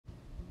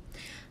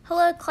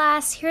Hello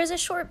class, here's a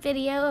short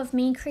video of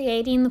me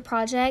creating the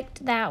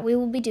project that we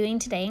will be doing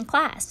today in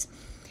class.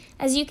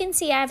 As you can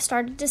see, I've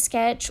started to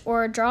sketch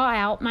or draw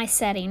out my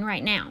setting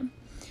right now.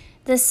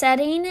 The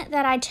setting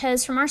that I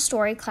chose from our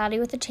story, Cloudy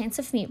with a Chance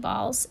of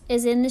Meatballs,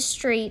 is in the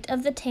street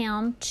of the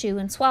town Chew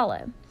and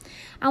Swallow.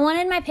 I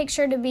wanted my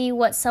picture to be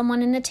what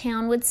someone in the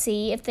town would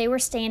see if they were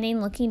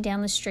standing looking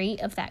down the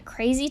street of that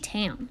crazy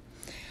town.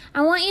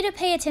 I want you to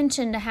pay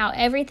attention to how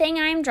everything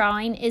I am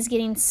drawing is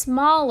getting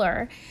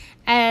smaller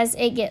as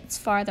it gets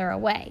farther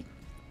away.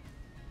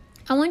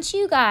 I want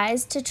you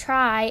guys to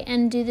try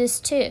and do this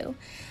too.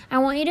 I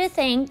want you to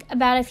think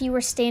about if you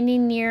were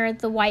standing near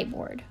the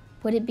whiteboard.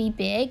 Would it be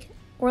big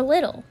or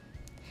little?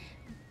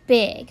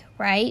 Big,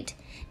 right?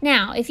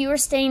 Now, if you were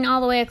standing all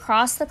the way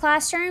across the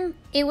classroom,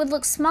 it would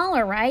look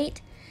smaller,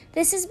 right?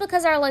 This is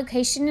because our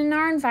location in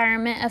our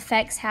environment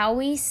affects how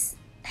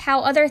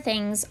other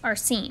things are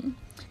seen.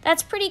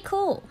 That's pretty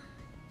cool.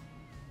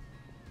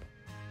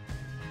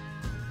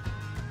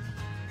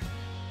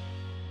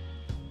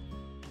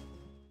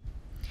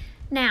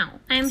 Now,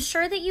 I'm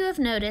sure that you have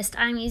noticed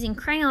I'm using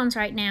crayons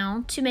right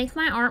now to make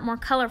my art more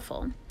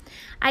colorful.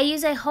 I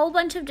use a whole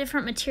bunch of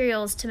different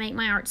materials to make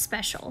my art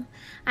special.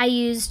 I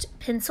used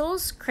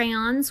pencils,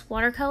 crayons,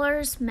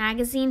 watercolors,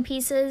 magazine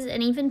pieces,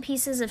 and even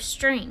pieces of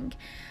string.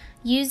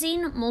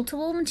 Using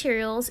multiple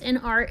materials in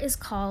art is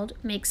called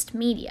mixed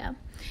media.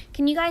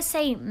 Can you guys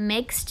say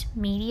mixed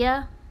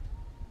media?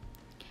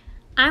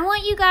 I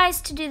want you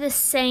guys to do the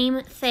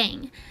same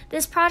thing.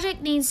 This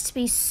project needs to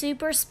be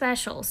super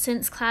special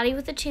since Cloudy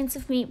with a Chance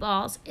of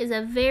Meatballs is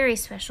a very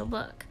special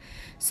book.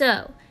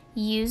 So,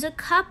 use a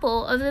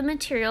couple of the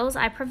materials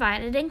I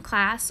provided in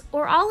class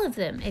or all of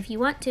them if you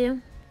want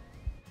to.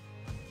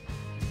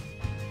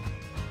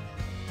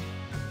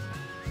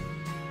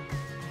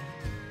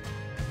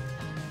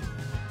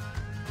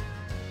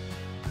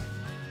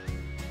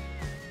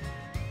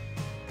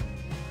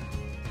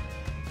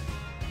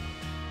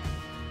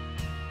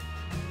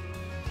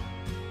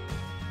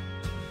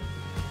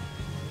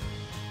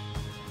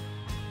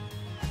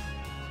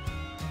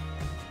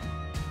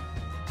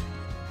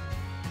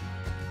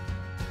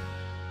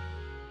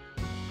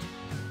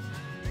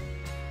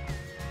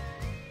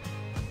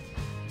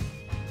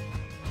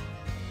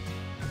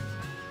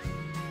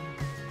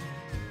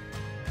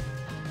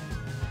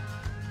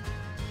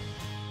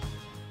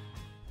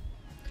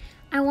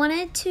 I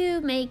wanted to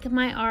make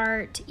my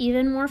art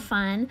even more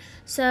fun,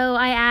 so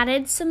I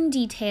added some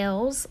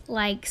details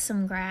like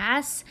some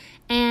grass,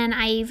 and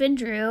I even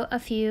drew a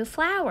few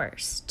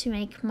flowers to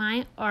make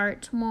my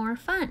art more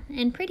fun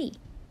and pretty.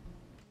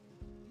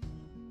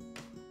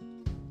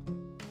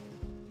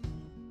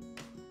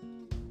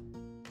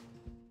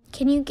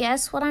 Can you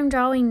guess what I'm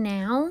drawing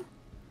now?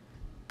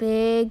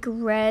 Big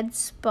red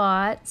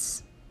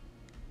spots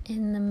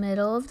in the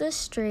middle of the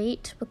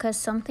street because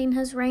something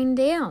has rained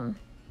down.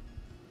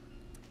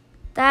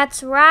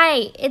 That's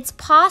right, it's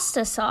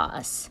pasta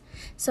sauce.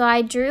 So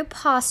I drew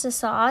pasta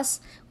sauce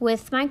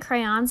with my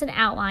crayons and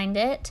outlined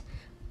it,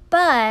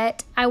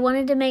 but I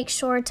wanted to make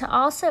sure to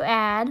also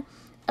add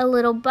a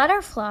little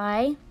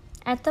butterfly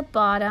at the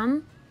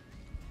bottom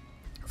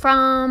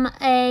from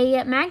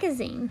a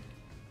magazine.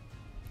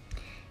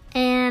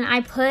 And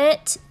I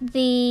put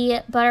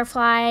the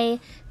butterfly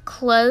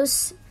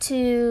close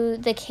to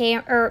the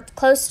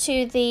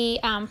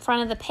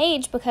front of the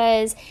page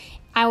because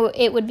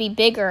it would be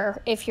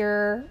bigger if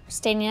you're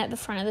standing at the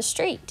front of the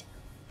street.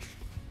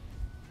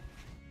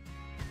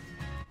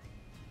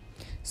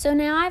 So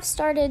now I've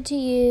started to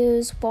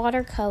use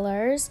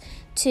watercolors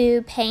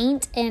to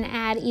paint and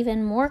add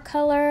even more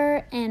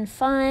color and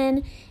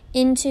fun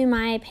into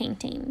my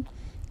painting.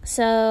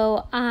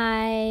 So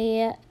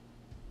I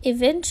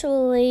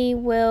eventually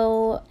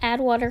will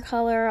add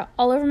watercolor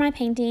all over my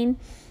painting,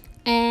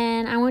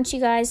 and I want you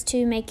guys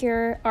to make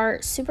your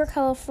art super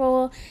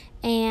colorful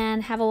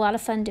and have a lot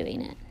of fun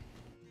doing it.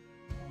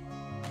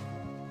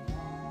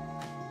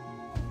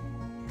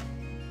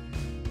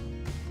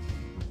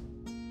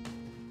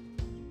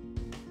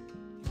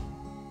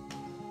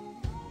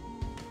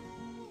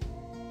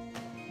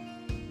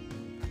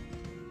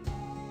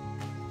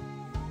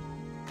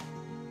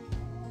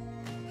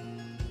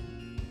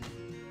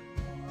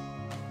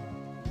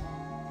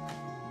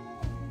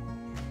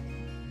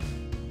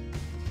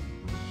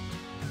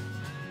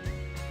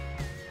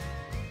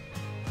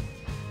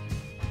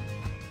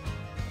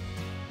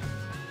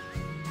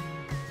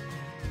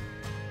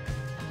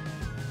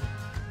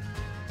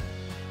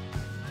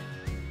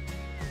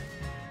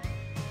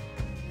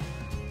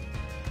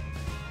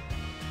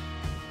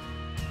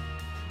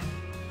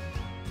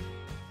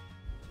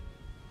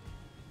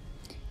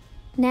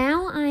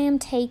 Now I am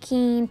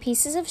taking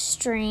pieces of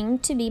string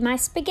to be my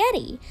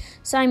spaghetti.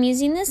 So I'm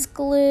using this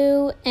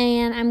glue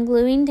and I'm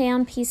gluing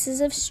down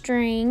pieces of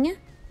string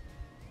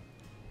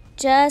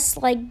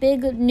just like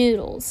big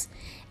noodles.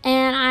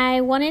 And I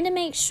wanted to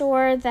make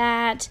sure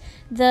that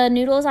the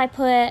noodles I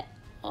put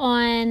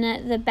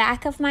on the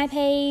back of my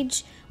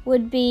page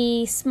would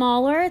be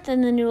smaller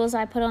than the noodles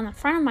I put on the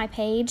front of my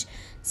page,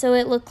 so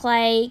it looked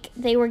like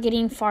they were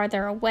getting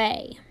farther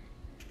away.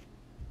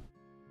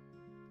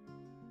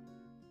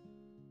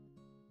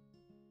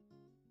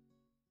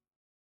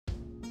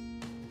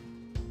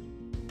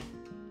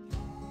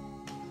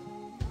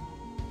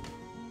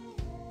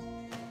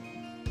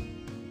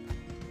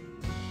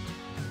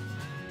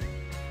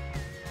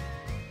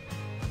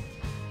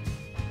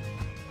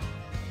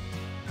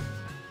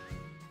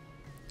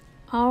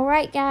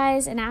 Alright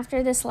guys, and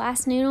after this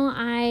last noodle,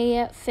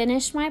 I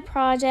finished my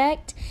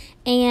project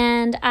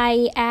and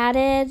I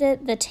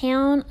added the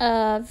town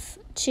of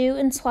Chew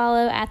and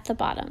Swallow at the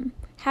bottom.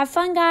 Have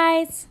fun,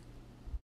 guys!